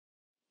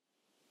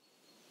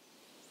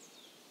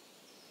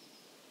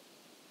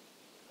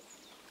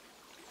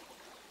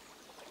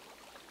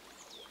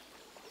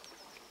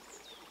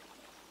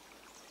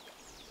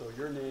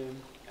your name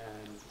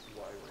and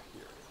why we're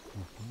here.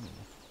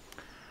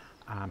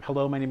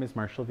 Hello, my name is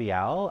Marshall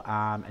Vielle,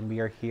 and we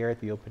are here at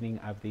the opening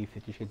of the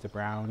 50 Shades of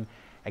Brown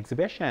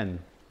exhibition.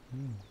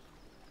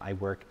 I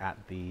work at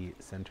the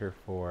Center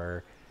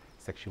for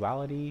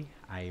Sexuality.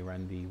 I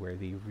run the Where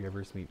the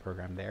Rivers Meet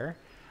program there.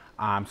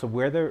 So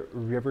Where the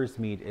Rivers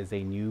Meet is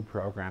a new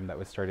program that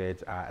was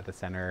started at the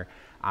center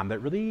that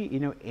really,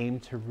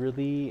 aimed to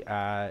really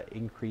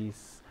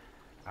increase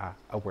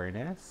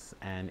awareness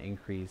and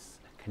increase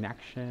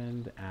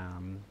connection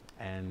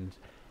and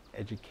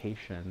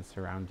education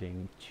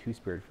surrounding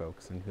Two-Spirit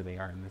folks and who they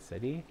are in the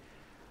city.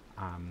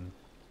 Um,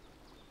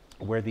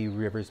 where the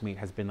Rivers Meet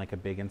has been like a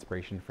big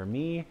inspiration for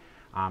me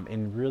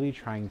in really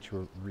trying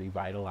to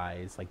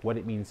revitalize like what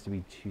it means to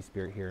be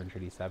Two-Spirit here in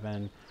Treaty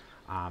 7,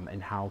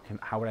 and how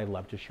would I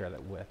love to share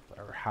that with,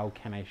 or how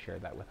can I share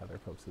that with other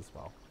folks as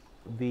well.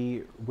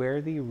 The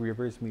Where the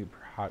Rivers Meet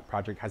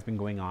project has been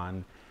going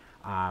on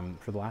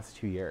for the last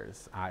 2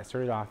 years. I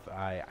started off,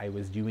 I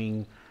was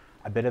doing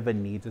a bit of a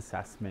needs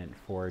assessment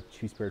for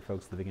Two-Spirit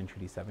folks living in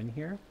Treaty 7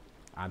 here.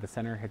 The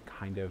center had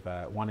kind of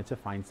wanted to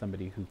find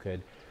somebody who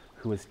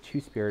was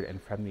Two-Spirit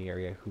and from the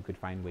area, who could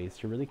find ways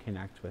to really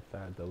connect with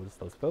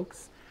those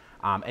folks,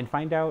 and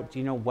find out,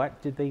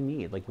 what did they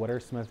need? Like, what are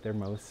some of their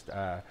most,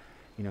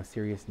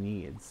 serious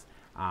needs,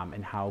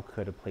 and how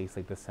could a place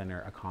like the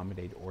center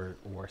accommodate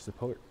or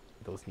support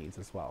those needs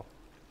as well?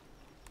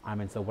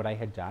 And so what I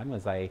had done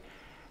was I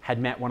had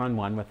met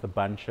one-on-one with a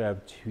bunch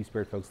of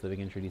Two-Spirit folks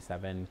living in Treaty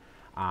 7.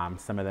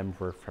 Some of them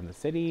were from the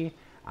city,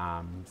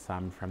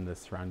 some from the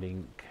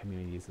surrounding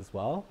communities as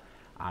well.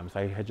 So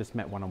I had just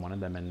met one-on-one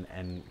of them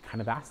and kind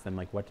of asked them,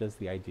 like, what does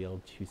the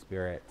ideal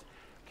Two-Spirit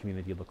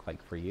community look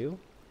like for you?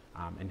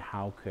 And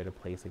how could a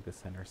place like the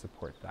center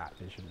support that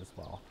vision as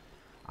well?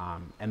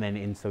 And then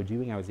in so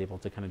doing, I was able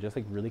to kind of just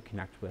like really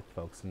connect with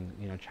folks and,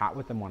 chat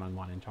with them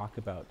one-on-one and talk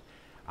about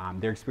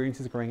their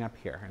experiences growing up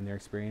here and their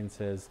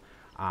experiences,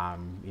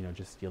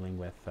 just dealing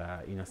with,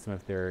 some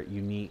of their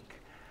unique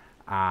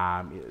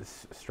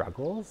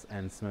struggles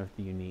and some of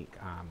the unique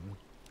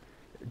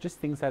just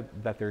things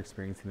that they're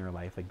experiencing in their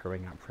life, like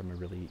growing up from a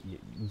really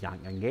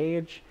young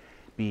age,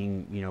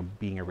 being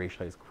a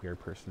racialized queer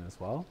person as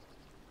well,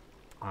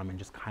 and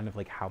just kind of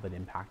like how that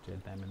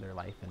impacted them in their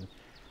life,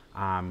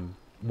 and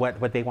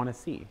what they want to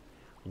see,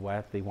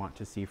 what they want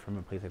to see from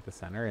a place like the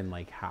center, and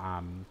like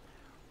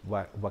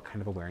what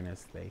kind of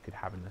awareness they could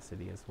have in the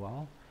city as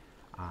well.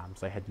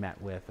 So I had met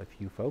with a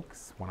few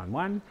folks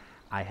one-on-one.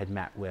 I had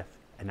met with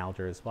an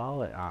elder as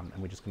well,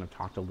 and we just kind of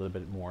talked a little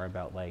bit more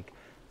about like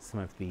some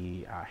of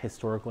the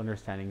historical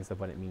understandings of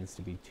what it means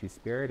to be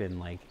Two-Spirit, and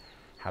like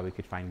how we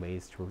could find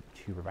ways to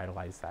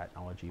revitalize that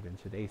knowledge even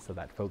today, so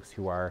that folks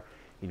who are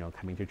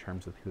coming to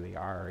terms with who they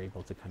are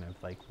able to kind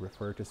of like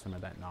refer to some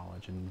of that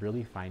knowledge and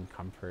really find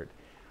comfort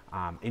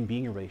in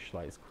being a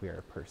racialized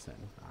queer person.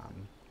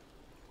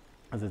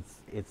 As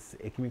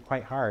it can be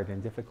quite hard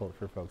and difficult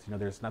for folks.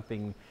 There's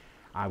nothing,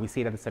 we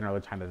see it at the center all the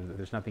time, that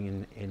there's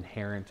nothing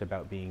inherent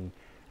about being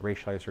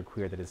racialized or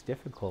queer that is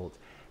difficult.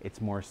 It's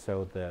more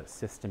so the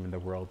system in the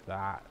world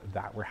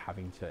that we're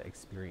having to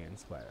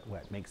experience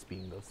what makes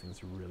being those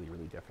things really,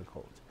 really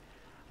difficult.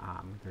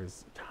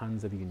 There's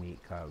tons of unique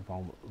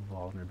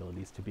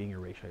vulnerabilities to being a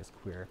racialized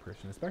queer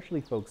person,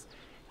 especially folks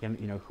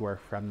who are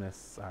from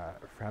this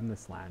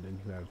land and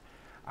who have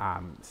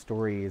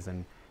stories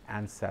and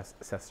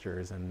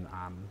ancestors and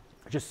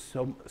just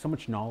so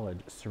much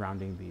knowledge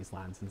surrounding these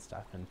lands and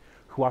stuff, and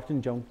who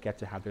often don't get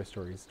to have their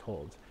stories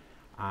told.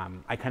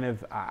 I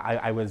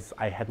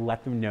had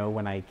let them know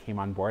when I came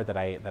on board that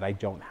I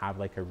don't have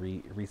like a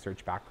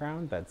research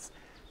background. That's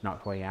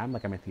not who I am.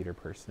 Like, I'm a theater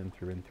person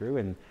through and through,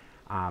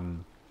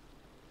 and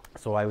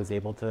so I was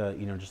able to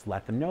just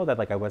let them know that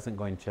like I wasn't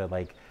going to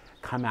like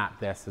come at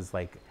this as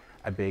like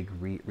a big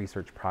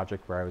research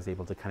project where I was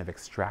able to kind of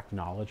extract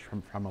knowledge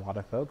from a lot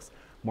of folks.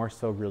 More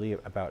so really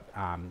about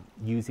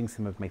using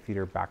some of my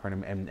theater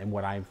background and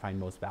what I find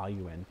most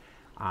value in,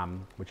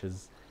 which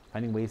is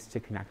finding ways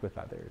to connect with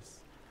others.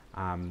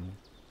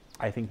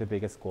 I think the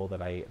biggest goal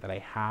that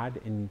I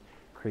had in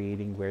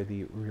creating Where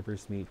the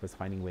Rivers Meet was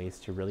finding ways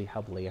to really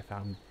help lay a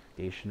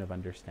foundation of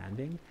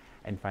understanding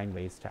and find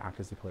ways to act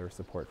as a pillar of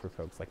support for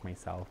folks like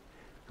myself,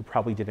 who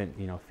probably didn't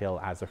feel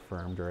as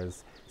affirmed or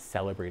as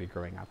celebrated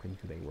growing up in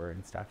who they were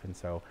and stuff. And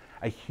so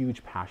a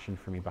huge passion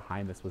for me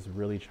behind this was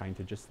really trying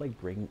to just like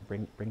bring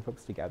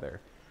folks together.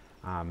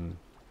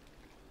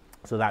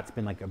 So that's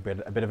been like a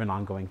bit of an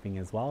ongoing thing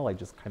as well, like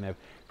just kind of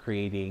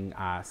creating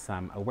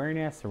some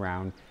awareness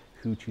around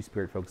who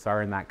Two-Spirit folks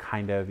are, and that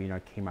kind of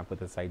came up with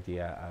this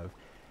idea of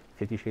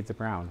 50 Shades of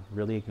Brown,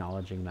 really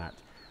acknowledging that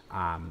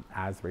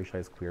as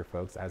racialized queer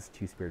folks, as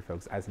Two-Spirit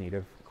folks, as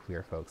Native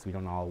queer folks, we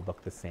don't all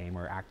look the same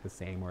or act the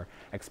same or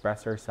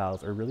express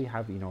ourselves or really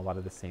have a lot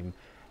of the same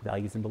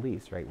values and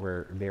beliefs, right?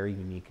 We're very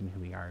unique in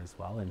who we are as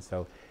well, and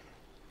so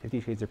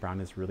 50 Shades of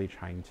Brown is really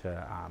trying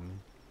to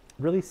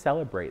really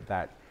celebrate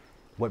that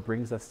what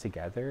brings us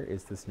together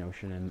is this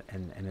notion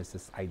and is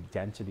this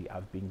identity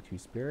of being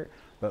Two-Spirit,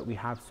 but we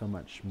have so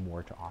much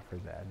more to offer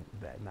than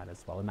that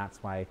as well. And that's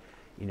why,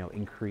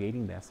 in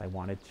creating this, I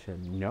wanted to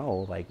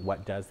know, like,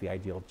 what does the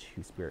ideal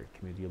Two-Spirit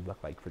community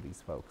look like for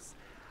these folks?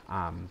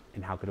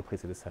 And how could a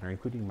place at the center,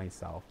 including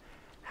myself,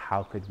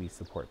 how could we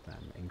support them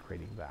in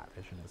creating that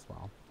vision as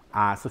well?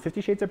 So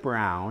 50 Shades of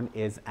Brown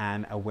is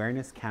an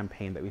awareness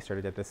campaign that we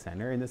started at the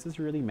center, and this is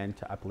really meant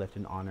to uplift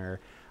and honor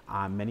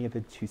many of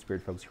the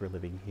Two-Spirit folks who are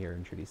living here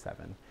in Treaty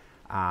 7.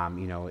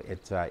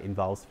 It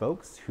involves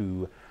folks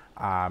who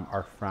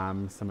are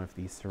from some of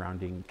these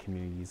surrounding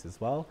communities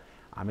as well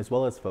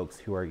as folks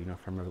who are,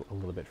 from a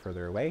little bit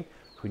further away,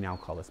 who now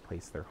call this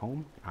place their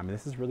home. And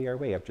this is really our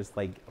way of just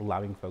like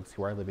allowing folks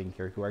who are living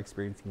here, who are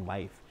experiencing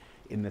life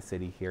in the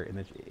city here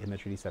in the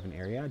Treaty 7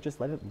 area,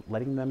 just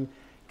letting them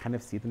kind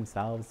of see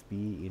themselves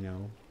be,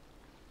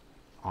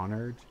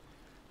 honored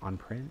on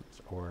print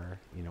or,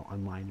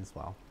 online as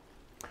well.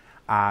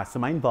 So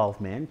my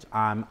involvement,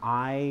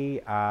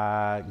 I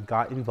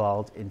got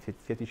involved in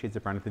 50 Shades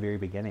of Brown at the very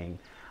beginning.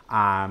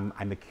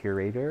 I'm the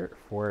curator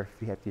for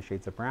 50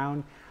 Shades of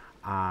Brown.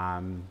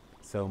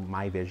 So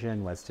my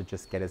vision was to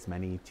just get as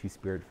many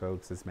Two-Spirit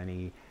folks, as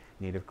many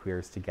Native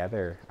queers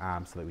together,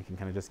 so that we can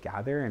kind of just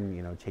gather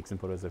and take some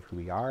photos of who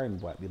we are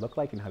and what we look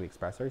like and how we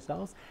express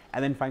ourselves,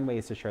 and then find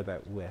ways to share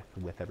that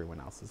with everyone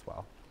else as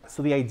well.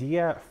 So the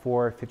idea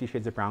for 50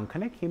 Shades of Brown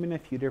kind of came in a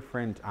few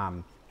different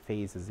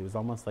phases. It was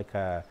almost like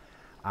a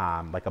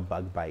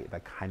bug bite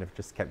that kind of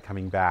just kept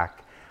coming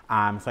back.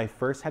 So I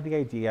first had the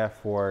idea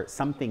for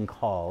something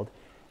called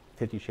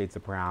 50 Shades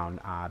of Brown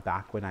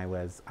back when I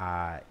was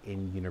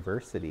in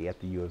university at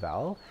the U of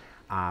L.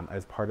 I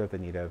was part of the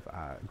Native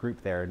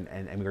group there,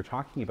 and we were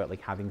talking about like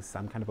having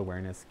some kind of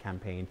awareness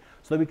campaign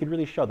so that we could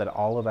really show that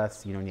all of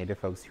us, Native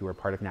folks who were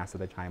part of NASA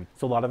at the time,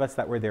 so a lot of us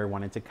that were there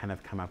wanted to kind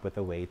of come up with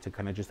a way to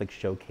kind of just like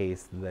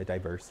showcase the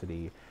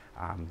diversity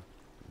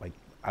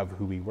of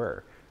who we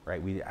were,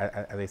 right?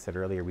 As I said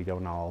earlier, we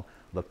don't all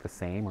look the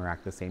same or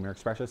act the same or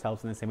express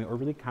ourselves in the same way or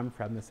really come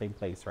from the same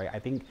place, right? I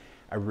think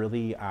a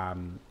really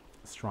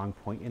strong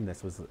point in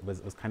this was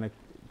kind of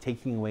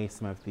taking away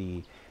some of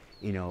the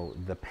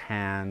the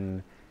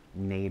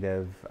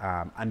pan-Native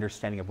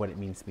understanding of what it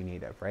means to be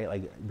Native, right?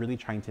 Like really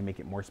trying to make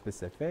it more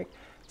specific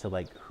to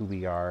like who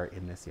we are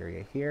in this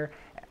area here,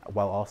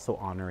 while also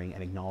honoring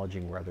and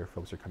acknowledging where other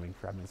folks are coming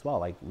from as well.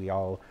 Like we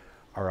all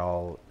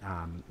are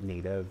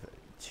Native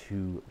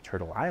to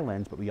Turtle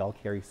Island, but we all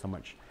carry so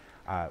much,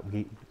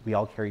 we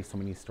all carry so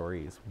many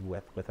stories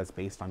with us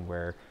based on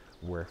where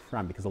we're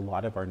from, because a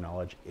lot of our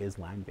knowledge is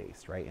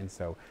land-based, right? And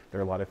so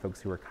there are a lot of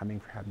folks who are coming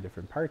from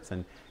different parts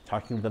and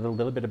talking a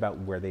little bit about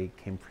where they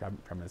came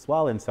from as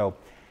well. And so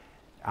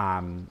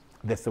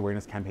this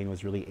awareness campaign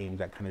was really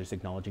aimed at kind of just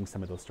acknowledging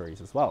some of those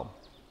stories as well.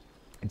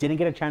 I didn't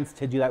get a chance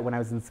to do that when I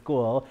was in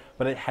school,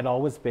 but it had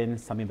always been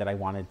something that I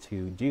wanted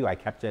to do. I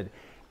kept it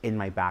in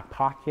my back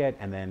pocket,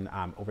 and then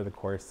over the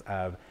course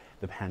of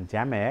the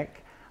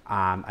pandemic,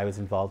 I was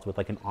involved with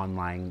like an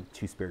online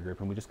Two-Spirit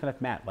group, and we just kind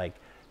of met like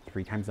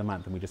 3 times a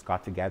month, and we just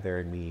got together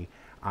and we,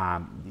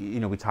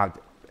 we talked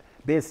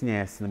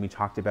business, and then we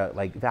talked about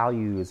like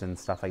values and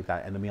stuff like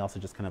that, and then we also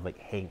just kind of like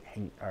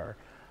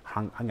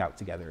hung out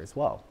together as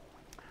well.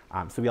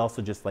 So we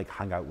also just like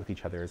hung out with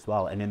each other as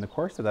well, and in the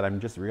course of that, I'm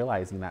just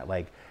realizing that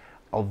like,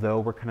 although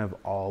we're kind of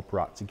all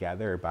brought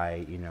together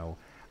by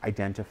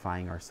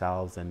identifying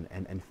ourselves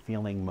and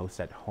feeling most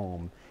at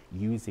home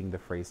using the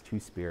phrase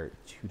Two-Spirit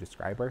to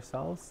describe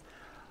ourselves,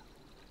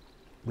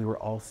 we were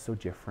all so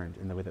different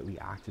in the way that we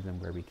acted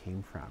and where we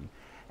came from.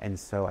 And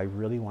so I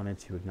really wanted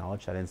to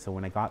acknowledge that. And so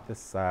when I got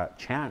this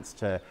chance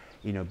to,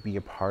 be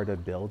a part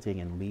of building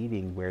and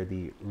leading where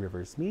the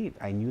rivers meet,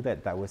 I knew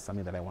that that was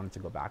something that I wanted to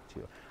go back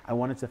to. I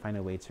wanted to find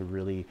a way to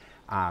really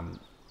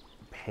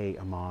pay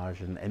homage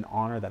and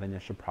honor that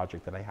initial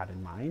project that I had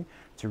in mind,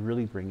 to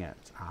really bring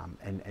it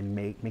and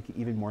make it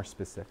even more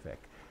specific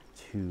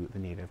to the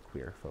Native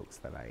queer folks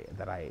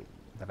that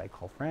I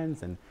call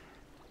friends and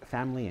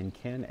family and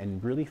kin,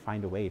 and really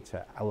find a way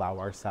to allow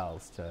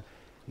ourselves to,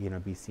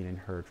 be seen and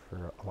heard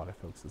for a lot of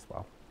folks as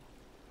well.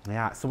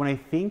 Yeah, so when I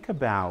think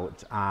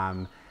about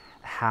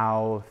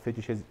how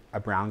 50 Shades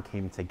of Brown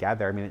came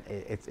together, I mean,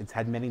 it's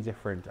had many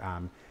different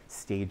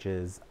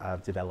stages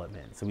of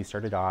development. So we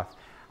started off,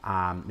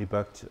 we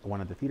booked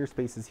one of the theater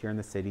spaces here in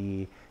the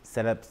city,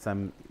 set up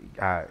some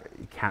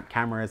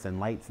cameras and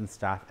lights and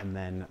stuff, and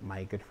then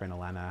my good friend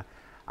Alana,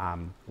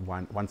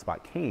 one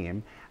spot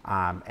came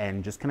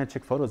and just kind of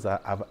took photos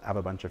of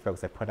a bunch of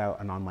folks. I put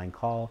out an online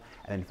call,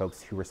 and then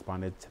folks who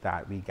responded to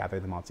that, we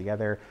gathered them all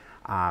together.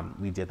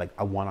 We did like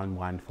a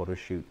one-on-one photo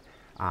shoot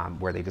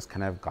where they just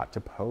kind of got to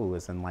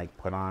pose and like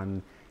put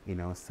on,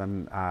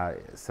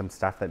 some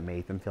stuff that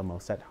made them feel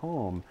most at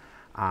home.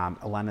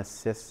 Alana's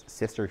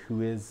sister,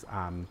 who is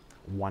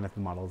one of the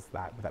models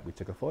that we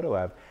took a photo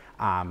of,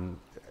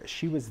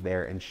 she was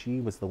there, and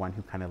she was the one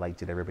who kind of like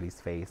did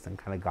everybody's face and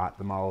kind of got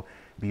them all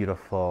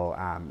beautiful,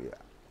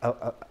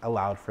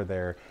 allowed for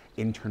their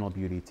internal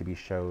beauty to be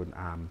shown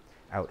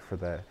out for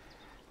the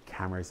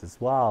cameras as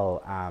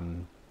well.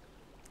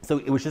 So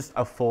it was just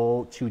a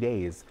full 2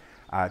 days,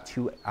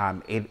 2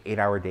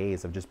 8-hour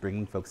days of just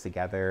bringing folks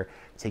together,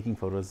 taking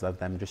photos of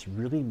them, just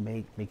really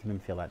making them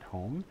feel at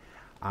home.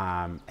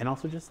 And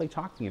also just like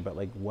talking about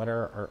like what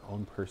are our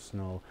own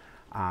personal,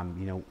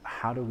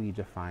 how do we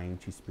define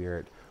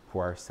Two-Spirit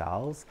for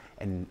ourselves,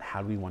 and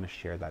how do we want to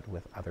share that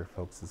with other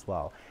folks as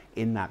well.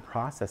 In that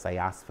process, I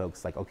asked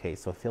folks like, okay,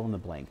 so fill in the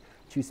blank.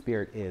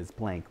 Two-Spirit is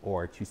blank,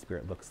 or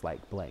Two-Spirit looks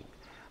like blank.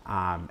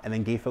 And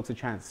then gave folks a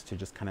chance to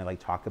just kind of like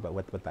talk about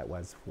what that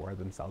was for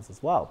themselves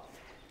as well.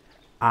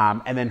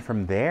 And then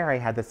from there, I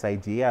had this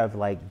idea of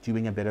like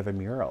doing a bit of a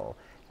mural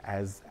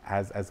as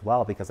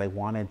well, because I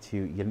wanted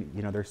to,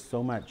 there's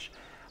so much.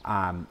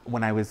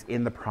 When I was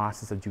in the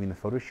process of doing the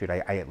photo shoot,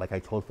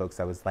 I told folks,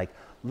 I was like,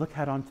 look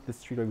out onto the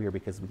street over here,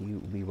 because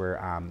we were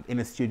in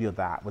a studio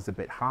that was a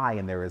bit high,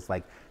 and there was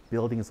like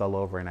buildings all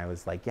over, and I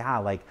was like, yeah,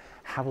 like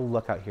have a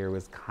look out here. It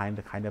was kind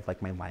of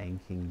like my Lion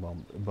King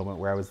moment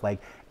where I was like,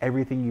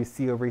 everything you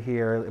see over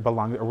here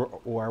belongs,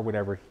 or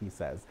whatever he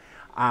says.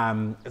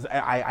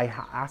 I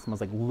asked him, I was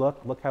like,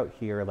 look out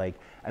here, like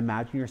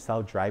imagine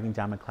yourself driving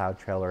down McLeod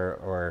Trail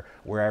or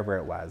wherever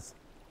it was,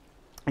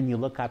 and you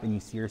look up and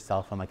you see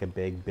yourself on like a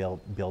big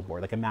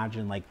billboard. Like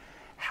imagine like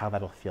how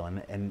that'll feel,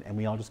 and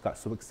we all just got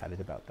so excited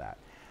about that.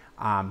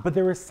 But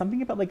there was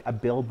something about like a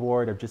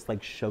billboard of just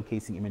like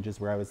showcasing images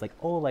where I was like,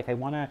 oh, like I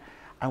wanna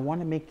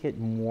make it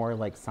more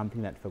like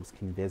something that folks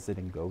can visit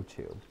and go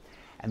to.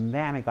 And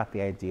then I got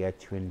the idea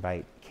to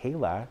invite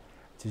Kayla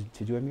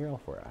to do a mural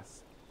for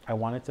us. I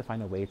wanted to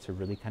find a way to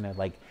really kind of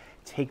like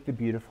take the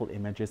beautiful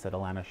images that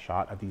Alana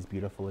shot of these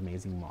beautiful,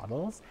 amazing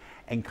models,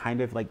 and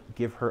kind of like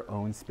give her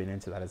own spin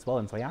into that as well.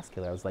 And so I asked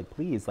Kayla, I was like,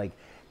 please, like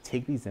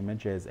take these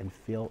images and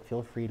feel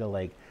free to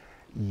like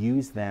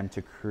use them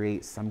to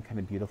create some kind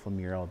of beautiful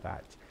mural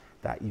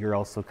that you're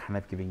also kind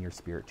of giving your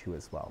spirit to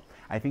as well.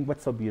 I think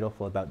what's so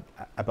beautiful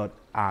about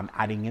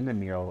adding in the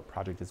mural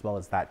project as well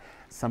is that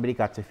somebody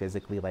got to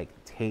physically like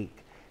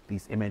take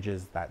these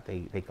images that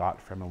they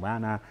got from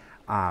Alana,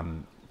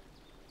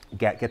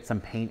 get some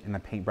paint and a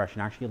paintbrush,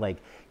 and actually like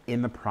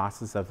in the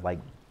process of like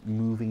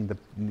moving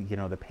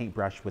the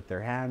paintbrush with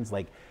their hands,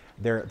 like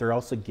they're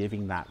also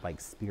giving that like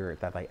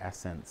spirit, that like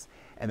essence,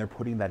 and they're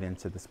putting that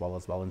into this wall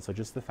as well. And so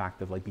just the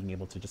fact of like being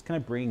able to just kind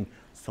of bring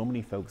so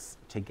many folks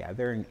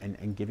together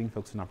and giving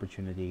folks an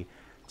opportunity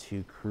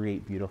to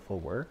create beautiful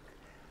work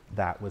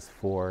that was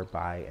for,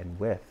 by, and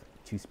with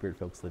Two-Spirit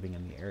folks living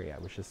in the area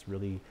was just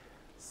really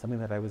something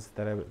that I was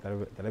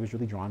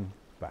really drawn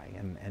by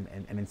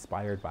and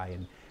inspired by,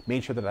 and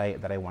made sure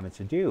that I wanted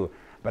to do.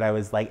 But I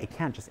was like, it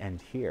can't just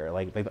end here.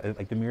 Like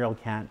the mural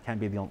can't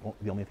be the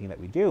only thing that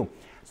we do.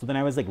 So then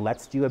I was like,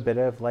 let's do a bit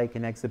of like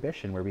an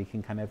exhibition where we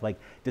can kind of like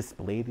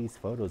display these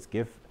photos,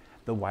 give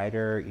the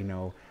wider,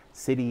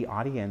 city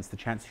audience the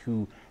chance,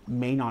 who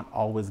may not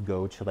always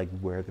go to like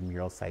where the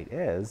mural site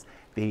is,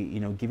 they,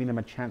 giving them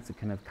a chance to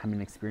kind of come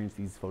and experience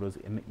these photos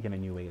in a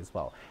new way as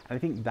well. And I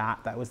think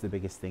that was the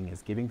biggest thing,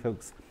 is giving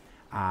folks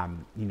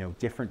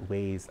different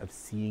ways of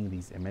seeing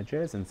these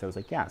images. And so it's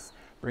like, yes,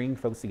 bringing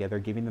folks together,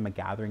 giving them a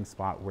gathering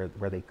spot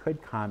where they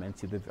could come and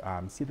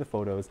see the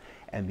photos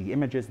and the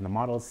images and the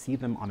models, see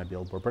them on a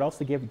billboard, but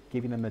also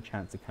giving them the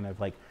chance to kind of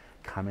like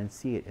come and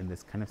see it in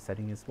this kind of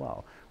setting as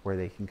well, where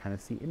they can kind of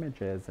see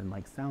images and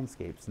like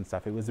soundscapes and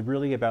stuff. It was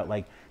really about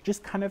like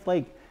just kind of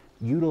like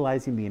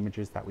utilizing the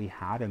images that we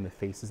had and the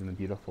faces and the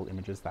beautiful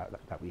images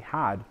that we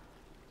had,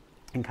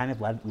 and kind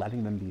of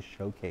letting them be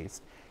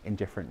showcased in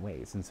different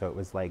ways. And so it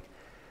was like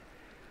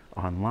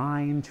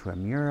online to a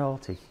mural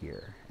to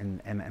here.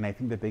 And I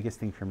think the biggest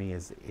thing for me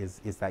is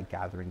that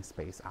gathering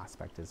space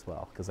aspect as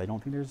well, because I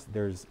don't think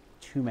there's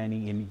too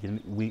many.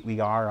 We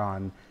are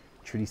on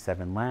Treaty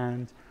 7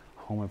 land,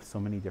 home of so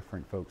many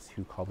different folks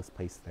who call this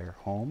place their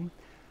home,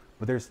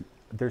 but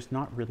there's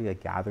not really a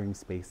gathering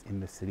space in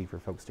the city for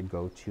folks to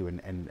go to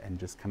and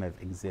just kind of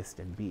exist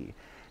and be.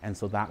 And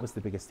so that was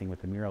the biggest thing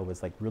with the mural,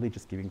 was like really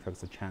just giving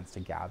folks a chance to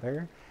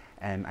gather.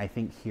 And I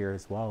think here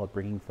as well,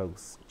 bringing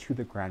folks to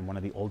the Grand, one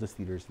of the oldest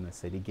theaters in the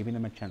city, giving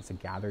them a chance to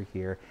gather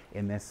here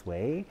in this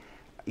way,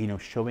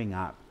 showing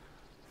up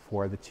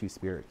for the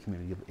Two-Spirit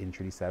community in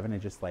Treaty 7.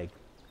 And just like,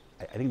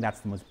 I think that's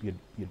the most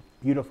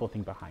beautiful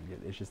thing behind it.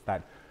 It's just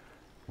that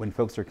when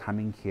folks are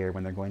coming here,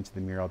 when they're going to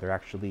the mural, they're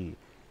actually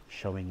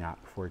showing up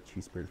for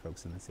Two-Spirit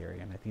folks in this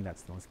area. And I think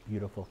that's the most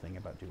beautiful thing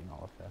about doing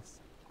all of this.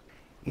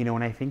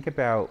 When I think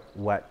about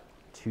what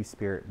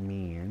Two-Spirit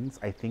means,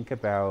 I think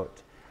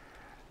about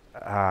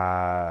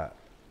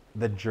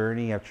the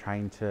journey of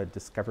trying to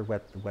discover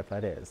what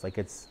that is. Like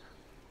it's,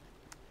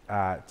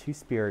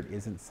 Two-Spirit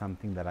isn't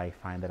something that I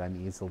find that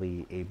I'm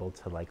easily able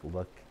to like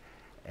look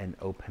and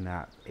open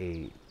up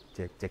a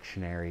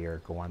dictionary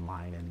or go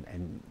online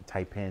and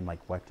type in like,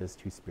 what does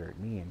Two-Spirit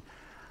mean?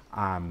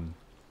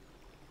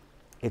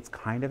 It's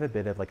kind of a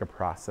bit of like a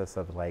process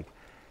of like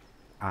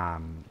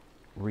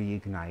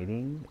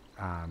reigniting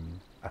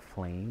a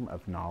flame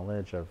of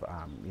knowledge of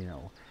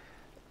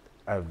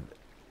of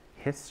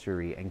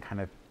history, and kind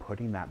of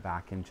putting that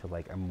back into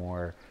like a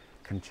more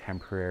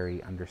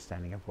contemporary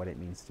understanding of what it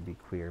means to be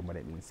queer and what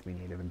it means to be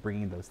Native, and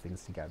bringing those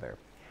things together.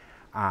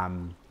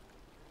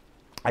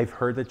 I've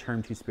heard the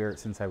term Two-Spirit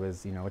since I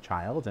was a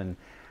child, and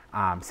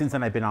since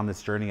then I've been on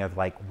this journey of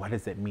like, what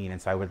does it mean?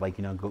 And so I would like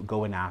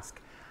go and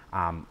ask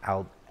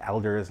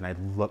elders, and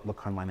I'd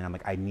look online, and I'm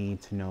like, I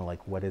need to know,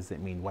 like, what does it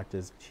mean? What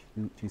does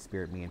two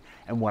spirit mean?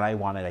 And what I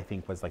wanted, I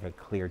think, was like a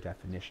clear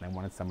definition. I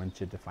wanted someone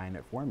to define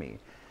it for me.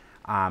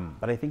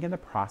 But I think in the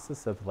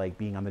process of like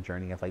being on the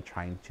journey of like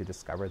trying to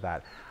discover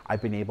that,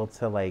 I've been able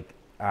to like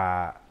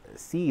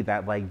see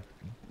that like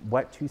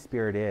what two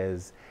spirit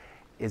is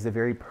a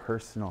very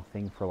personal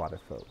thing for a lot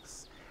of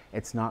folks.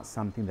 It's not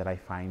something that I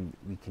find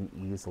we can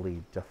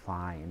easily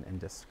define and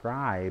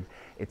describe.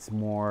 It's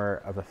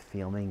more of a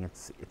feeling.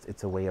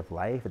 It's a way of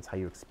life. It's how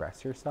you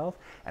express yourself.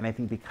 And I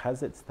think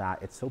because it's that,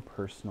 it's so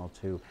personal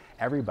to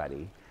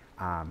everybody,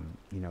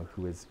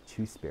 who is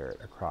two spirit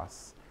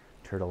across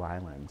Turtle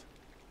Island.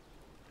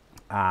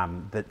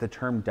 The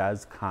term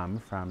does come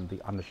from the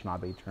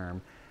Anishinaabe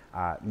term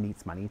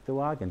meets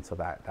manituag, and so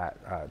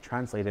that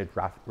translated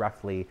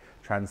roughly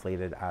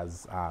translated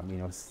as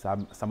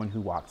someone who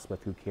walks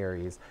with, who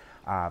carries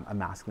a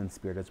masculine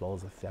spirit as well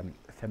as a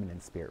feminine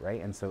spirit,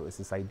 right? And so it's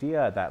this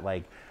idea that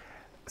like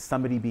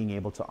somebody being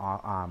able to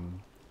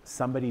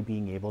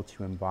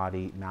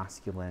embody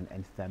masculine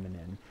and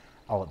feminine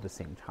all at the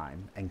same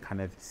time, and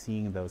kind of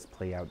seeing those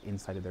play out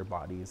inside of their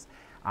bodies,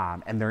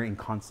 and they're in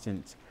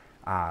constant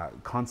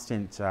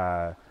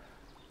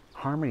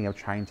harmony of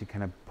trying to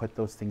kind of put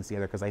those things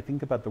together. Because I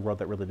think about the world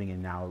that we're living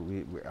in now,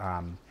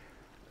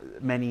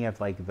 many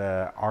of like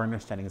our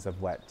understandings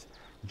of what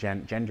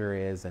gender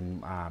is,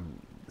 and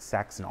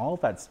sex and all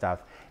of that stuff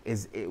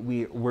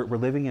we're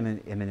living in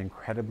an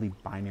incredibly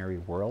binary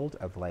world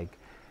of like,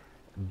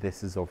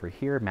 this is over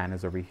here, man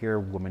is over here,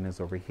 woman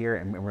is over here,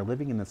 and we're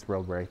living in this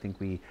world where I think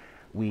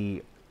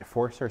we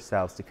force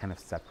ourselves to kind of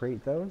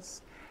separate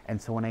those. And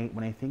so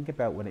when I think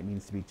about what it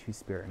means to be two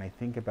spirit, and I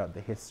think about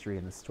the history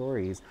and the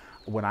stories,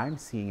 what I'm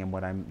seeing and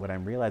what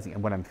I'm realizing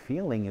and what I'm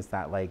feeling is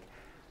that like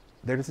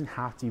there doesn't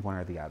have to be one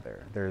or the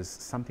other. There's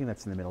something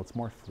that's in the middle. It's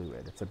more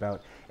fluid. It's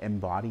about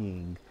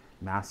embodying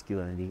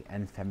masculinity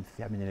and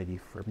femininity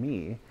for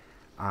me,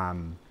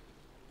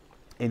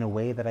 in a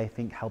way that I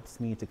think helps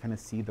me to kind of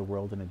see the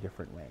world in a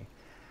different way.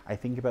 I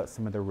think about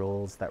some of the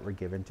roles that were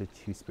given to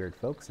two spirit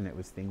folks, and it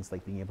was things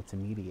like being able to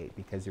mediate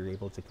because you're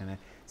able to kind of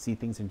see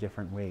things in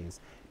different ways,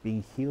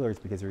 being healers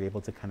because you're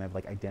able to kind of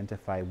like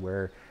identify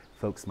where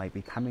folks might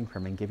be coming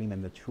from and giving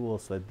them the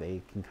tools so that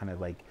they can kind of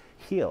like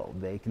heal.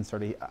 They can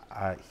start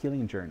a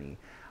healing journey,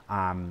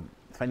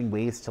 finding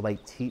ways to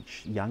like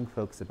teach young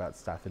folks about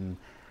stuff, and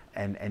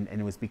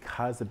it was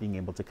because of being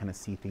able to kind of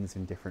see things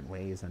in different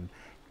ways and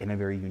in a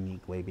very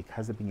unique way,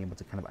 because of being able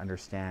to kind of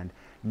understand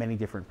many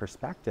different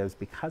perspectives.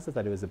 Because of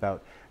that, it was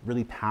about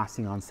really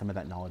passing on some of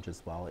that knowledge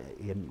as well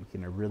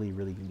in a really,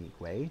 really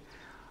unique way.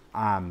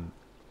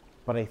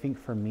 But I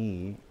think for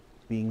me,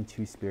 being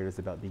two spirit is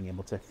about being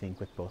able to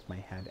think with both my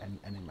head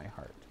and in my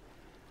heart.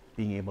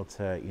 Being able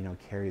to,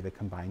 carry the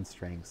combined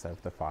strengths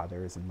of the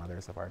fathers and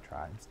mothers of our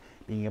tribes.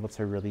 Being able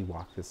to really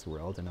walk this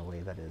world in a way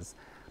that is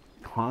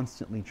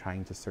constantly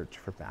trying to search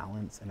for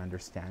balance and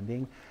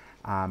understanding.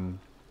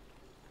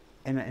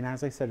 And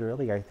as I said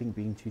earlier, I think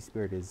being two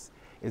spirit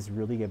is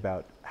really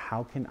about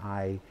how can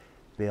I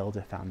build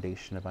a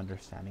foundation of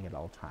understanding at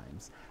all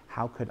times?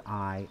 How could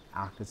I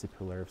act as a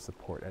pillar of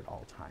support at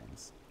all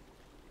times?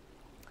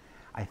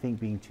 I think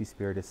being two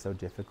spirit is so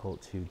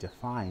difficult to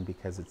define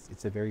because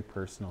it's a very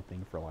personal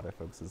thing for a lot of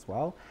folks as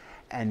well.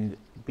 And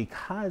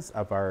because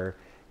of our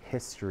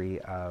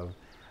history of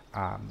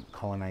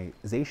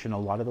colonization, a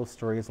lot of those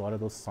stories, a lot of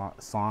those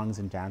songs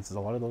and dances, a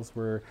lot of those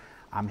were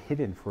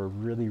hidden for a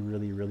really,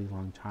 really, really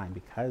long time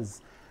because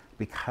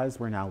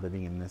we're now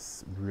living in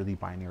this really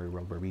binary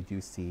world where we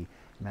do see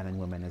men and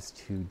women as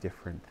two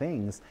different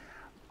things.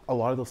 A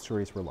lot of those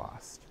stories were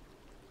lost.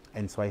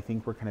 And so I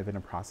think we're kind of in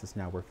a process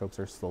now where folks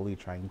are slowly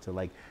trying to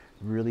like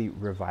really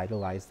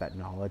revitalize that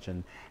knowledge,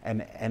 and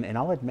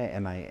I'll admit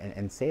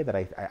and say that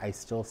I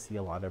still see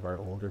a lot of our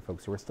older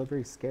folks who are still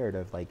very scared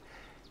of like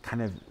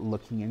kind of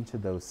looking into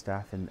those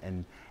stuff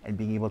and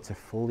being able to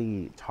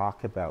fully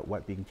talk about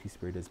what being two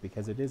spirit is,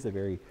 because it is a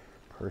very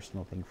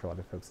personal thing for a lot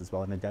of folks as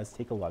well, and it does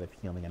take a lot of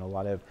healing and a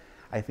lot of,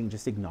 I think,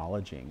 just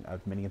acknowledging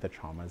of many of the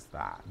traumas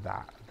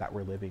that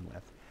we're living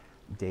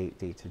with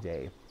day to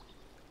day.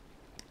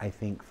 I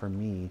think for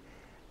me,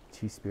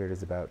 two spirit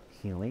is about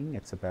healing,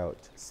 it's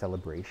about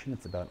celebration,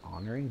 it's about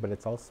honoring, but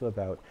it's also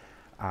about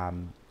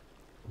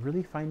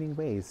really finding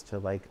ways to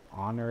like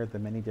honor the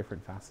many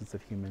different facets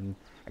of human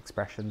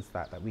expressions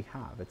that we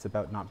have. It's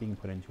about not being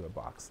put into a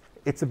box.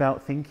 It's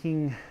about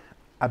thinking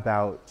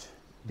about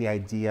the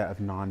idea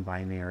of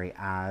non-binary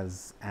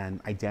as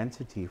an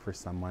identity for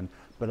someone,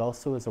 but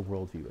also as a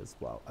worldview as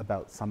well,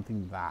 about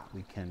something that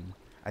we can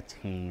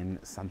attain,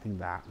 something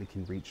that we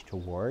can reach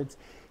towards,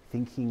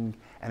 thinking,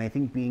 and I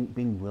think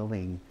being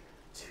willing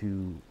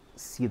to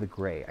see the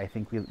gray. I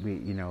think we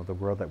the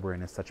world that we're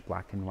in is such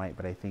black and white,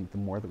 but I think the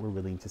more that we're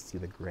willing to see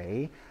the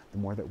gray, the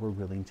more that we're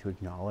willing to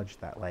acknowledge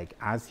that like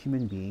as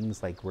human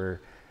beings, like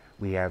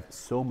we have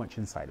so much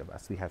inside of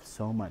us, we have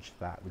so much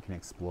that we can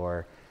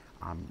explore,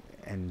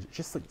 and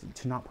just like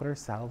to not put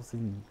ourselves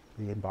in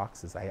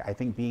boxes. I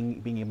think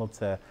being able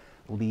to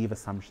leave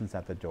assumptions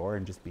at the door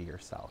and just be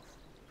yourself.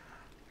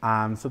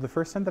 So the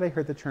first time that I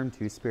heard the term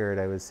two-spirit,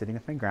 I was sitting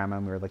with my grandma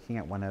and we were looking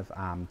at one of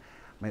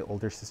my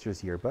older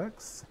sister's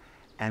yearbooks.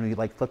 And we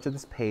like flipped to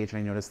this page and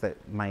I noticed that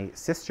my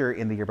sister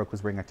in the yearbook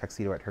was wearing a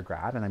tuxedo at her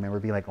grad. And I remember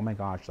being like, oh my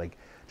gosh, like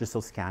just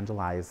so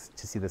scandalized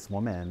to see this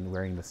woman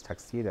wearing this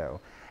tuxedo.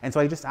 And so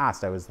I just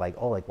asked, I was like,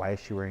 oh, like why is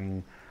she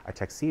wearing a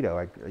tuxedo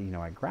at,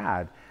 at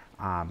grad?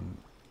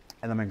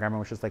 And then my grandma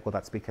was just like, well,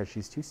 that's because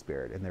she's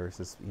two-spirit. And there was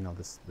this,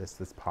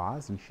 this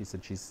pause, and she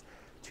said she's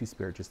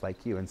two-spirit just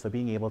like you. And so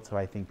being able to,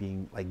 I think,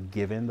 being like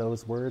given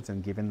those words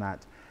and given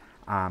that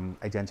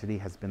identity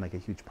has been like a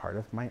huge part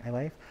of my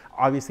life.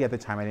 Obviously, at the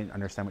time, I didn't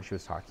understand what she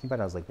was talking about.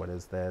 I was like, what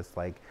is this?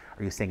 Like,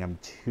 are you saying I'm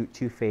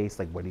two-faced?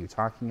 Like, what are you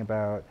talking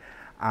about?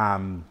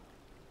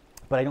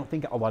 But I don't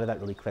think a lot of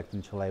that really clicked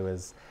until I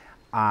was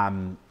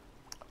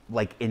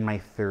like in my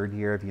third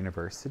year of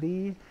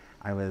university.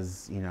 I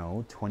was,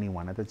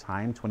 21 at the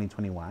time,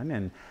 2021,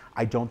 and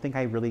I don't think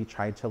I really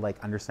tried to like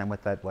understand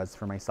what that was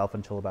for myself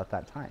until about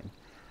that time.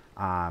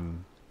 I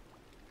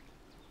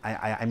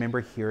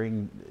remember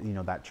hearing,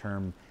 that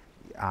term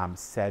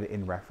said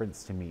in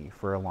reference to me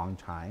for a long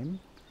time.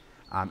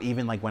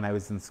 Even like when I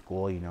was in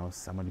school,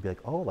 someone would be like,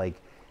 oh, like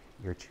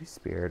you're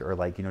two-spirit, or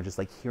like, just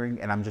like hearing,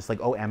 and I'm just like,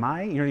 oh, am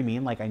I? You know what I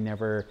mean? Like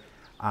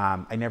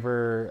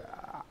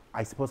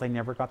I suppose I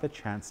never got the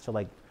chance to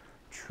like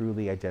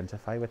truly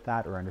identify with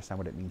that or understand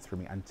what it means for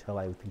me until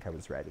I think I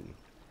was ready.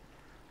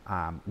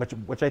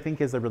 Which I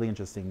think is a really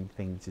interesting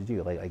thing to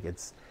do. Like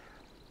it's,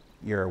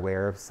 you're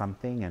aware of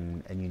something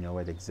and you know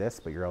it exists,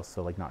 but you're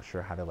also like not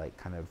sure how to like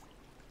kind of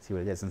see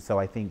what it is. And so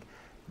I think,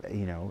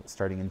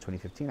 starting in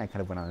 2015, I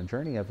kind of went on a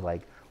journey of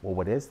like, well,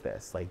 what is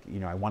this? Like,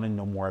 I want to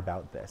know more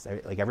about this.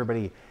 Like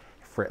everybody,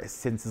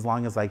 since as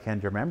long as I can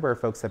remember,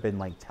 folks have been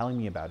like telling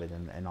me about it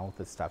and all of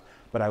this stuff.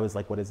 But I was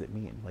like, what does it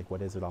mean? Like,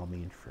 what does it all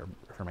mean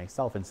for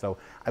myself? And so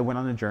I went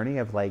on a journey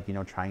of like,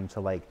 trying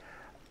to like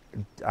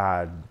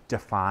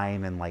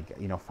define and like,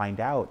 find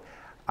out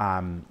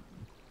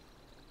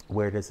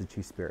where does the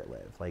two-spirit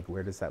live? Like,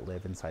 where does that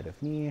live inside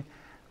of me?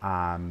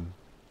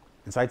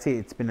 And so I'd say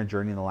it's been a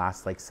journey in the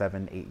last like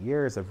 7-8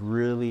 years of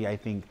really, I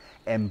think,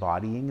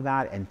 embodying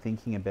that and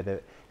thinking of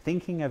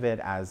it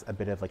as a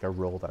bit of like a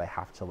role that I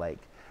have to like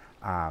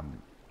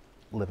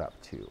live up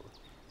to,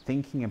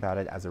 thinking about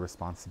it as a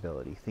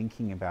responsibility,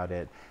 thinking about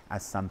it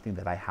as something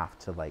that I have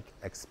to like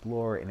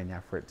explore in an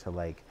effort to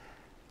like,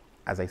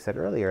 as I said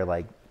earlier,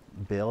 like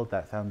build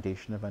that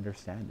foundation of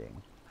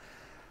understanding.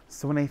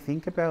 So when I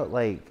think about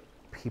like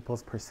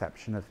people's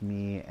perception of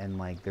me and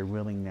like their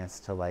willingness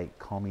to like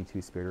call me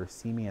two-spirit or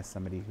see me as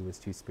somebody who is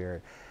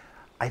two-spirit,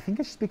 I think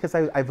it's just because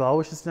I've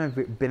always just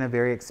been a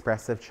very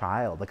expressive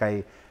child.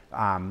 Like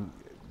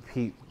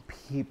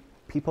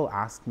people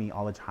ask me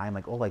all the time,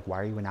 like, oh, like, why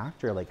are you an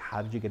actor? Like,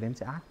 how did you get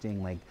into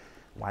acting? Like,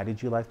 why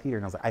did you love theater?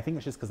 And I was like, I think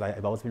it's just because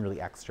I've always been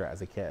really extra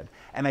as a kid.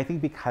 And I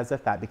think because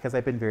of that, because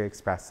I've been very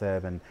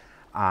expressive and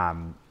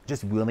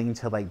just willing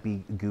to like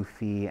be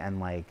goofy and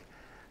like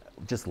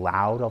just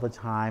loud all the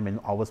time and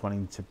always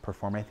wanting to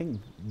perform, I think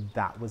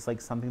that was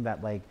like something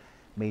that like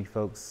made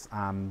folks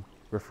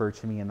refer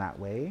to me in that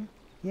way.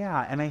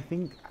 Yeah, and I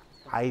think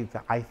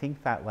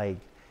that like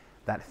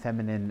that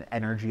feminine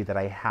energy that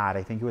I had,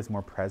 I think it was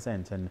more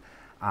present and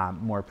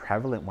more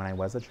prevalent when I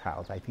was a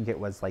child. I think it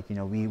was like,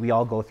 we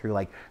all go through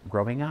like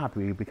growing up,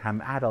 we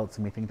become adults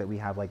and we think that we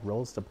have like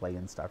roles to play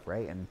and stuff,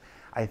 right? And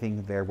I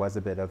think there was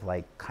a bit of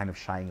like kind of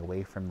shying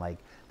away from like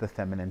the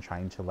feminine,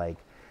 trying to like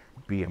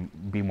be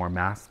more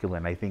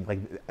masculine. I think like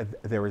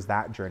there was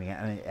that journey,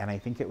 and I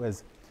think it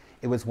was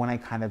when I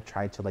kind of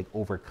tried to like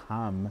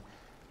overcome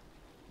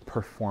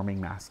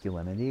performing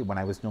masculinity, when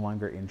I was no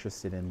longer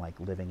interested in like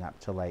living up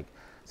to like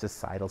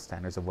societal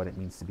standards of what it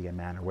means to be a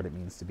man or what it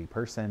means to be a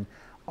person.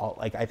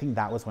 Like I think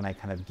that was when I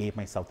kind of gave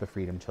myself the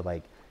freedom to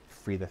like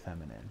free the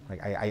feminine.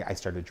 Like I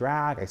started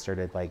drag, I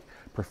started like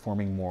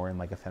performing more in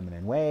like a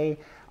feminine way,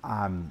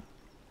 and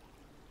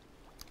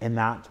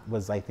that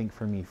was, I think,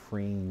 for me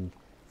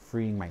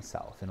freeing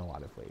myself in a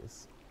lot of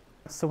ways.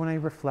 So when I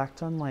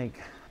reflect on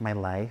like my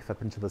life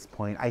up until this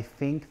point, I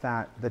think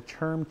that the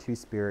term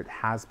two-spirit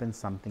has been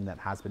something that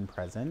has been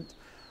present,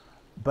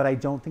 but I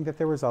don't think that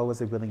there was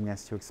always a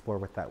willingness to explore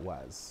what that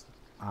was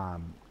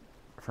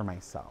for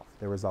myself.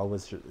 There was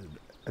always,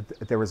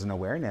 there was an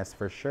awareness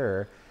for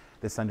sure,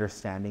 this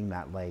understanding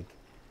that like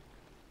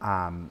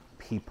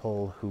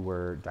people who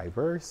were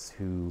diverse,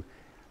 who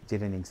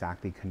didn't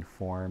exactly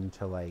conform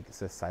to like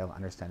societal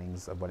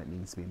understandings of what it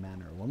means to be a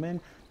man or a woman,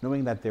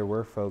 knowing that there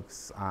were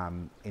folks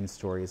in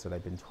stories that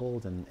I've been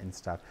told and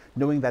stuff,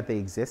 knowing that they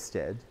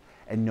existed,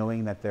 and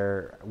knowing that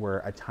there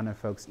were a ton of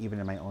folks even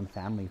in my own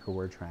family who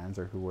were trans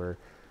or who were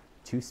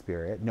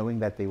two-spirit, knowing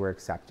that they were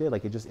accepted.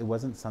 Like it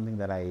wasn't something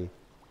that I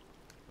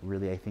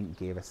really, I think,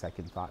 gave a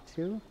second thought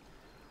to.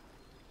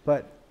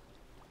 But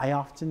I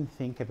often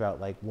think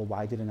about like, well,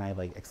 why didn't I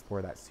like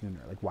explore that sooner?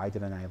 Like why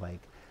didn't I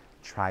like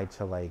try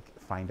to like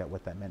find out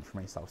what that meant for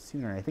myself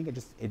sooner? And I think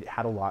it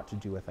had a lot to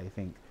do with, I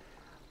think,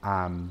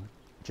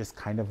 just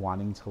kind of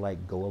wanting to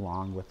like go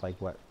along with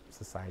like what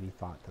society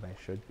thought that I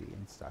should be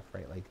and stuff,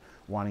 right? Like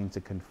wanting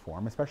to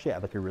conform, especially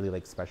at like a really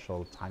like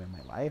special time in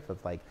my life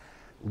of like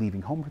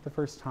leaving home for the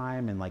first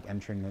time and like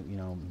entering, you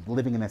know,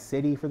 living in a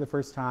city for the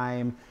first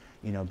time,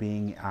 you know,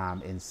 being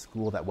in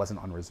school that wasn't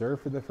on reserve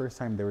for the first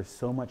time. There was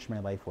so much in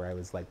my life where I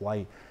was like,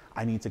 well,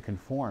 I need to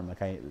conform.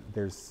 Like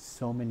there's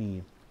so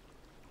many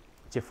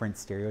different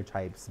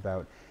stereotypes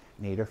about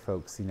Native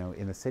folks, you know,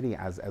 in the city,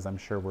 as I'm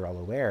sure we're all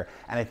aware.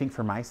 And I think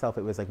for myself,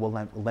 it was like,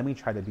 well, let me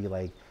try to be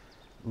like,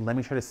 let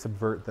me try to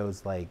subvert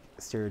those like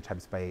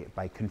stereotypes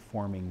by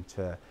conforming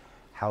to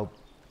how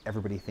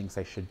everybody thinks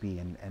I should be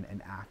and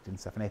act and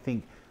stuff. And I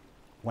think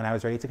when I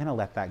was ready to kind of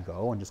let that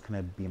go and just kind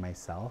of be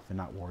myself and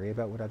not worry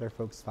about what other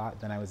folks thought,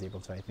 then I was able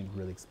to, I think,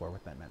 really explore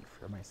what that meant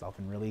for myself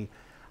and really,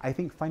 I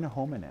think, find a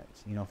home in it.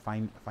 You know,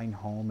 find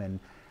home and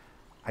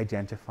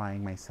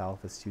identifying myself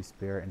as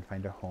Two-Spirit and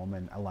find a home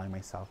and allowing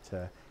myself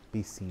to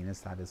be seen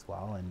as that as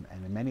well. And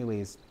in many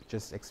ways,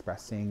 just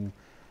expressing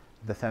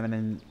the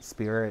feminine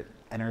spirit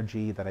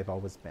energy that I've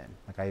always been.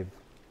 Like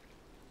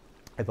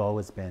I've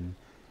always been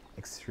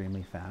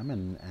extremely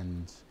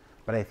femme,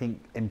 but I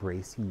think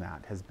embracing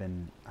that has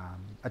been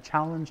a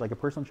challenge, like a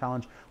personal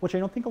challenge, which I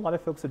don't think a lot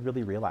of folks would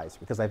really realize,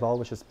 because I've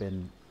always just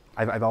been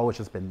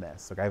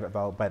this. Like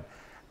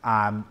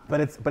but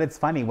it's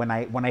funny when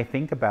I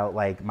think about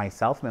like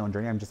myself, my own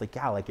journey. I'm just like,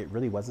 yeah, like it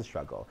really was a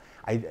struggle.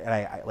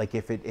 I like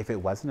if it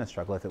wasn't a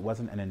struggle, if it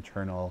wasn't an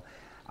internal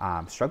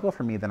struggle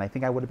for me, then I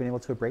think I would have been able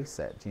to embrace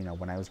it, you know,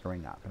 when I was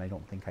growing up, and I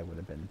don't think I would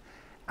have been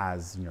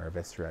as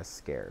nervous or as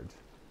scared.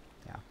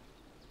 Yeah.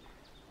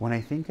 When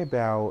I think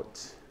about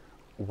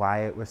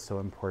why it was so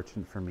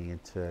important for me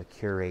to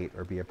curate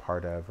or be a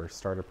part of or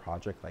start a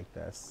project like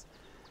this,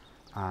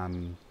 I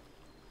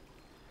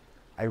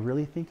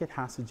really think it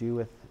has to do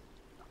with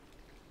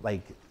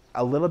like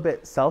a little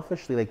bit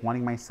selfishly, like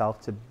wanting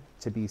myself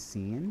to be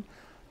seen,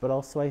 but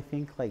also I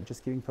think like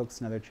just giving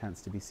folks another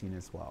chance to be seen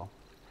as well.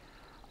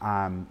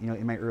 You know,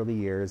 in my early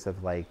years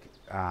of like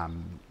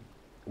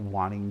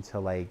wanting to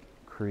like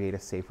create a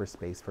safer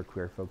space for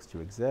queer folks to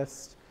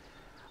exist,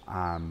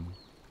 I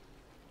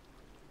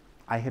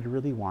had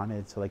really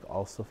wanted to like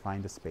also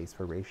find a space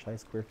for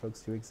racialized queer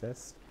folks to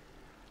exist.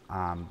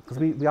 Because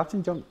we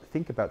often don't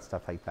think about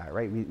stuff like that,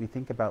 right? We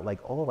think about like,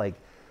 oh, like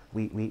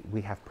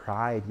we have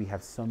pride, we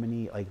have so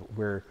many, like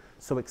we're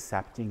so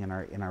accepting in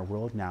our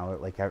world now,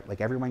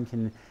 like everyone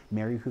can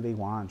marry who they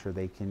want, or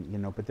they can, you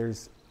know, but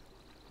there's,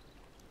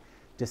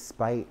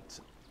 despite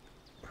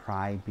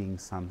pride being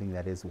something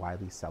that is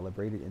widely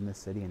celebrated in the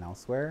city and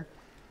elsewhere,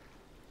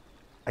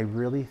 I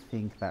really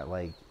think that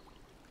like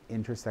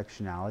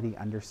intersectionality,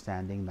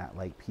 understanding that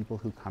like people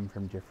who come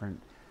from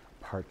different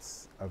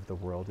parts of the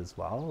world as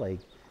well, like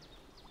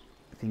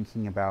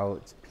thinking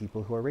about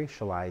people who are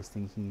racialized,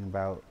 thinking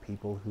about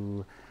people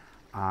who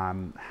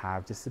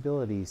have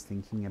disabilities,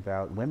 thinking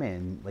about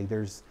women, like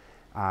there's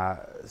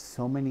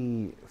so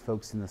many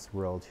folks in this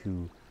world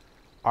who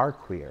are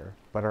queer,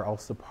 but are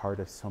also part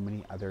of so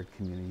many other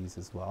communities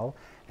as well.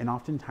 And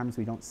oftentimes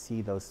we don't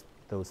see those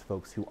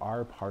folks who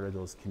are part of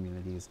those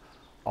communities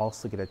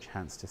also get a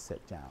chance to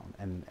sit down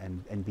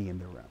and be in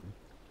the room.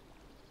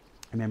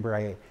 I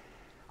remember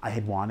I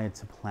had wanted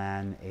to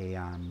plan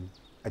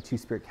a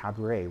Two-Spirit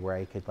cabaret where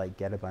I could like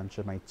get a bunch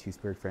of my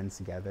Two-Spirit friends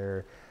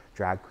together,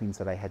 drag queens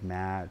that I had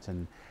met,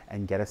 and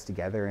get us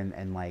together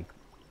and like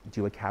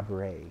do a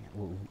cabaret.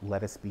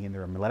 Let us be in the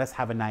room. Let us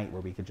have a night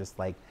where we could just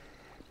like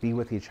be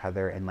with each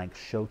other and like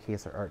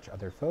showcase our art to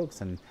other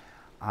folks. And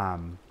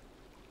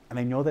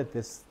I know that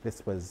this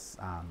was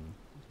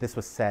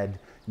said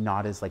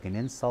not as like an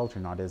insult or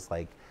not as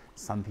like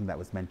something that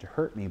was meant to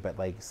hurt me, but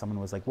like someone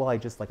was like, well, I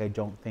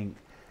don't think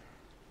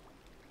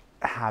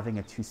having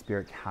a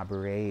Two-Spirit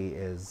cabaret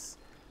is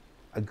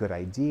a good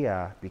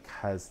idea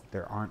because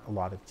there aren't a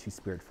lot of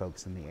Two-Spirit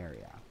folks in the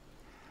area.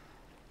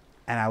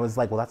 And I was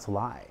like, well, that's a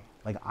lie.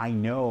 Like I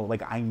know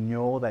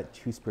that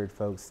Two-Spirit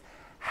folks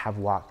have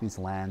walked these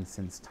lands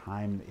since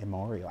time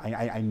immemorial.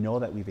 I know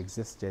that we've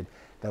existed,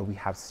 that we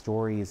have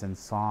stories and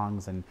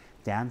songs and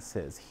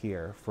dances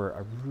here for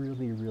a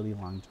really, really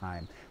long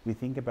time. We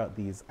think about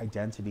these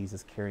identities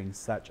as carrying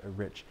such a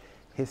rich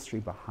history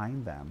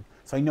behind them.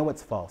 So I know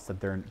it's false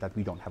that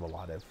we don't have a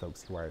lot of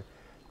folks who are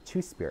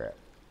Two-Spirit.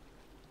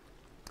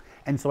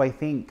 And so I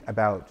think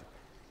about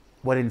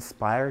what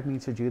inspired me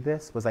to do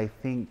this was, I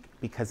think,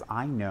 because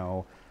I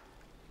know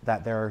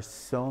that there are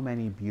so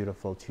many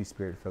beautiful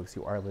Two-Spirit folks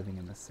who are living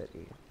in the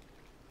city.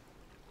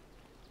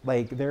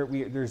 Like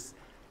there's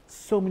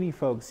so many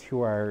folks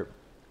who are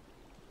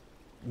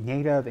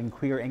Native and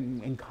queer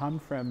and come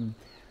from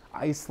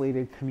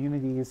isolated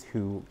communities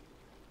who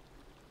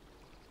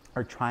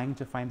are trying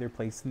to find their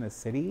place in the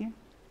city.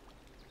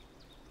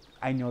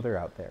 I know they're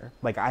out there.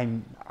 Like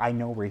I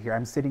know we're here.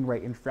 I'm sitting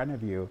right in front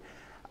of you.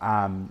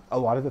 A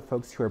lot of the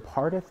folks who are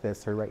part of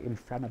this are right in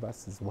front of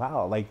us as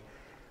well. Like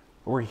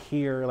we're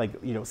here, like,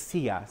 you know,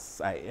 see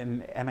us.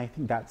 And I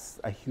think that's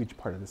a huge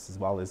part of this as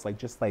well, is like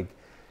just like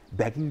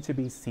begging to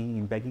be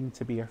seen, begging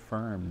to be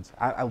affirmed,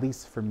 at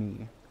least for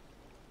me.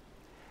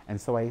 And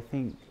so I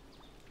think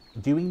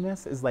doing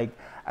this is like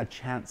a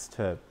chance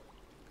to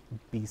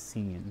be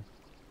seen.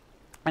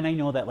 And I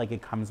know that like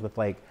it comes with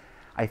like,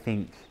 I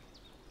think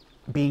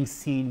being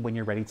seen when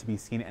you're ready to be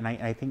seen. And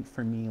I think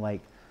for me,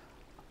 like,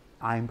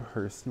 I'm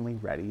personally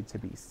ready to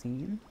be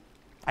seen.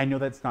 I know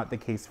that's not the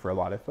case for a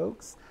lot of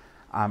folks.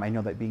 I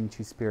know that being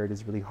two-spirit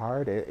is really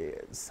hard.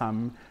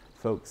 Some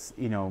folks,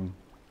 you know,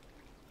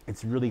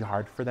 it's really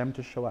hard for them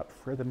to show up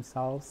for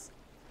themselves.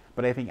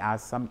 But I think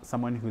as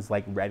someone who's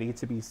like ready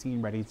to be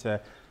seen, ready to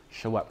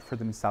show up for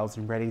themselves,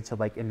 and ready to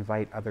like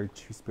invite other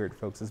two-spirit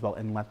folks as well,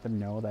 and let them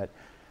know that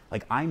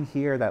like I'm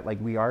here, that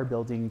like we are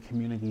building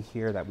community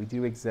here, that we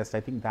do exist.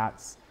 I think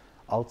that's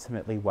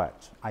ultimately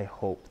what I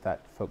hope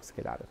that folks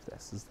get out of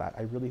this, is that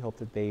I really hope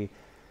that they,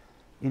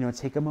 you know,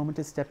 take a moment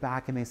to step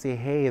back and they say,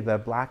 hey, the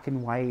black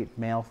and white,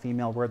 male,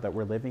 female world that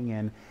we're living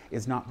in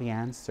is not the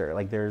answer.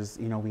 Like there's,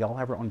 you know, we all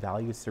have our own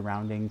values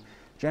surrounding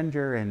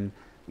gender and,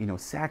 you know,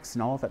 sex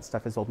and all of that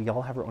stuff as well. We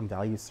all have our own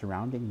values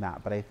surrounding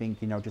that. But I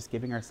think, you know, just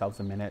giving ourselves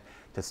a minute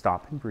to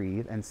stop and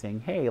breathe and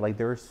saying, hey, like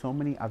there are so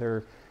many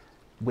other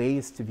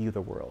ways to view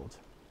the world.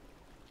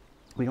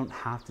 We don't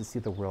have to see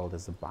the world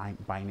as a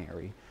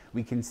binary.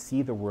 We can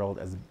see the world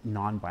as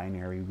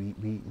non-binary.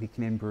 We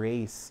can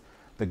embrace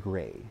the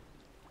gray.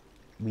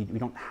 We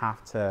don't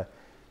have to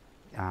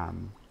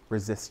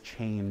resist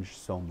change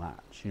so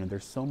much. You know,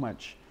 there's so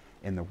much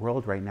in the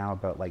world right now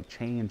about like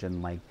change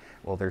and like,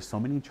 well, there's so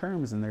many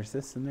terms and there's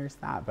this and there's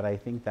that. But I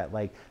think that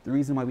like the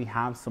reason why we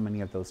have so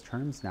many of those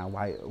terms now,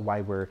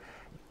 why we're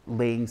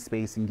laying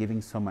space and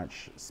giving so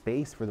much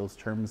space for those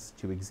terms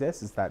to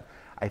exist, is that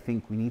I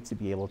think we need to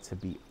be able to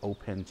be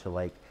open to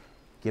like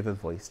give a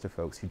voice to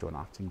folks who don't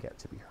often get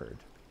to be heard.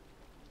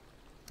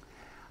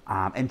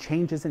 And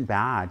change isn't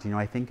bad. You know,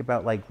 I think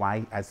about like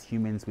why as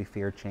humans we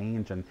fear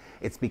change, and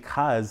it's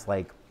because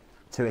like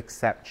to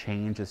accept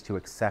change is to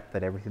accept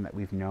that everything that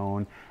we've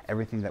known,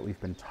 everything that we've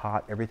been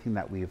taught, everything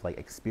that we've like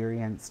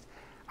experienced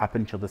up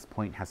until this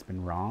point has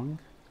been wrong.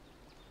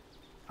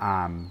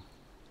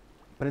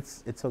 But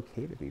it's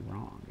okay to be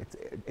wrong.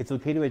 It's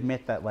okay to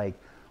admit that like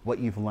what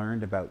you've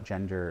learned about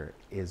gender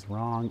is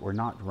wrong, or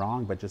not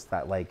wrong, but just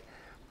that like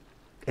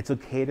it's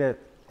okay to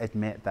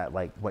admit that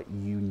like what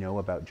you know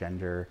about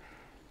gender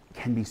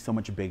can be so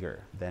much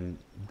bigger than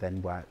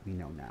what we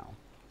know now.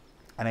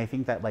 And I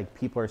think that like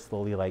people are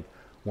slowly like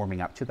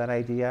warming up to that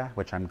idea,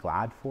 which I'm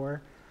glad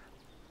for.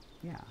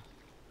 Yeah,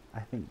 I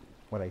think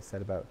what I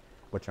said about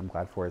which I'm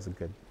glad for is a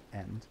good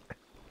end.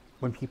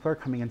 When people are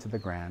coming into the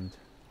Grand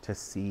to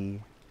see,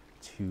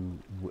 to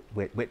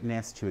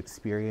witness, to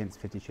experience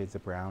 50 Shades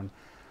of Brown,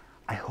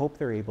 I hope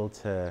they're able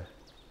to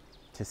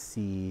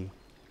see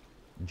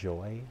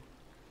joy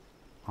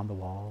on the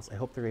walls. I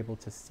hope they're able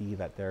to see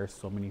that there are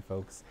so many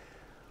folks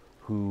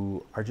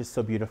who are just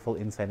so beautiful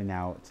inside and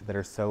out, that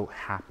are so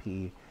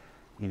happy.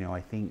 You know, I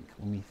think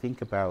when we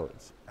think about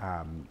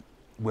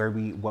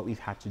what we've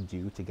had to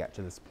do to get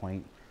to this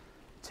point,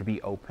 to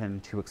be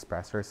open, to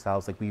express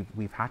ourselves, like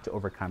we've had to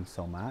overcome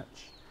so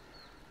much.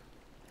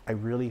 I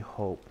really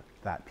hope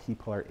that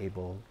people are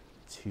able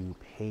to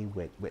pay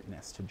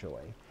witness to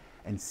joy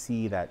and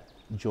see that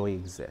joy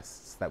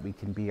exists, that we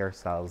can be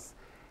ourselves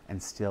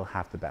and still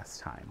have the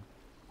best time.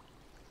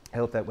 I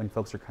hope that when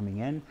folks are coming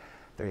in,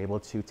 they're able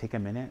to take a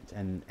minute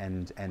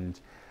and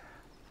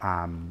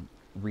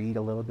read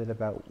a little bit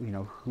about, you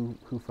know,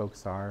 who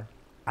folks are.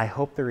 I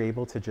hope they're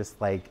able to just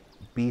like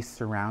be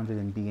surrounded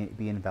and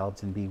be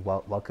enveloped and be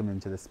welcomed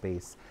into the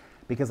space,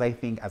 because I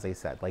think, as I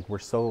said, like we're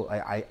so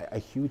a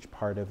huge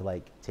part of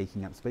like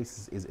taking up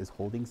space is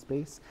holding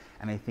space,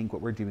 and I think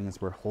what we're doing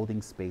is we're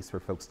holding space for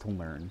folks to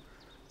learn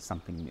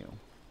something new.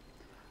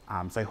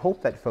 So I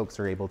hope that folks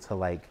are able to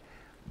like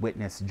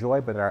witness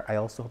joy, but I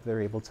also hope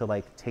they're able to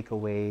like take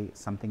away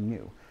something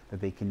new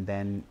that they can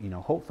then, you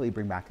know, hopefully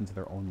bring back into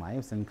their own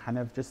lives and kind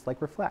of just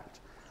like reflect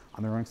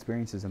on their own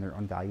experiences and their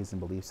own values and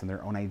beliefs and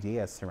their own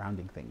ideas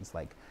surrounding things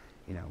like,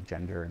 you know,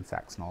 gender and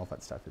sex and all of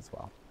that stuff as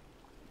well.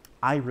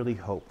 I really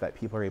hope that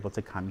people are able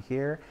to come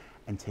here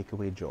and take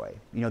away joy.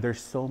 You know,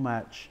 there's so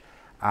much,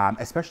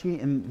 especially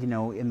in, you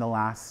know, in the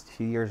last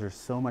few years, there's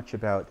so much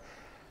about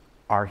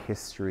our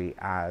history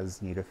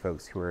as Native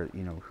folks who are,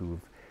 you know, who've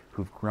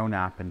grown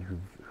up and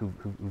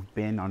who've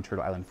been on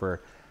Turtle Island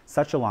for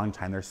such a long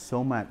time. There's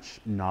so much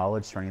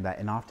knowledge surrounding that,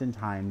 and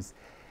oftentimes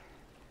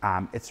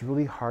it's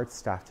really hard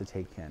stuff to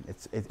take in.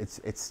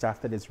 It's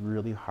stuff that is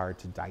really hard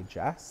to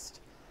digest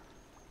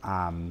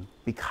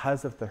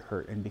because of the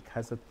hurt and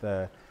because of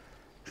the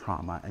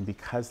trauma and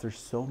because there's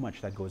so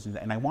much that goes into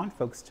that. And I want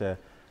folks to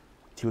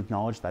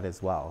acknowledge that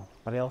as well.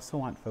 But I also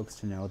want folks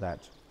to know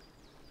that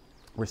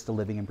we're still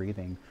living and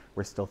breathing.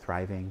 We're still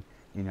thriving.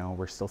 You know,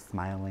 we're still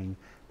smiling,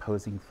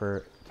 posing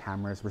for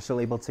cameras. We're still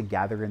able to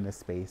gather in this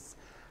space.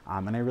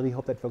 And I really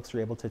hope that folks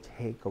are able to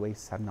take away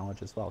some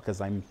knowledge as well,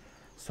 because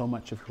so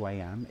much of who I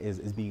am is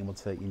being able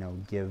to, you know,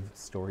 give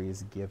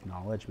stories, give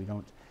knowledge. We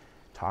don't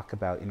talk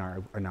about in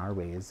our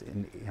ways,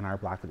 in our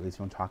Black ways, we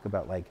don't talk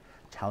about like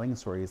telling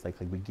stories, like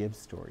we give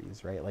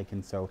stories, right? Like,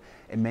 and so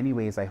in many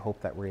ways, I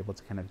hope that we're able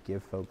to kind of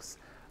give folks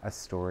a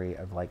story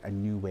of like a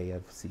new way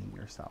of seeing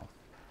yourself.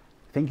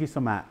 Thank you so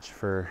much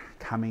for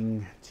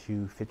coming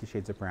to 50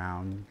 Shades of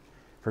Brown,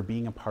 for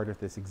being a part of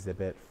this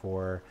exhibit,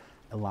 for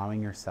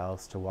allowing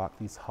yourselves to walk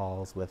these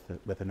halls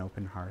with an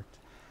open heart,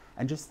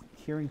 and just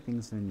hearing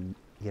things in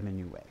a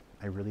new way.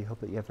 I really hope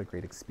that you have a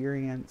great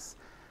experience,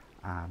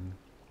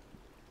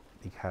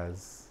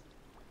 because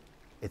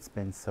it's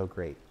been so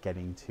great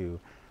getting to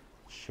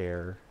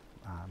share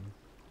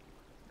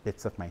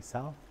bits of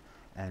myself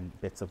and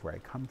bits of where I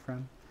come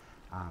from.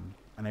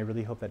 And I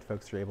really hope that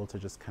folks are able to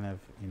just kind of,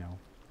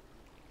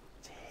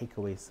 take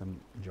away some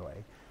joy.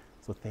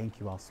 So thank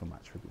you all so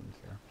much for being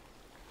here.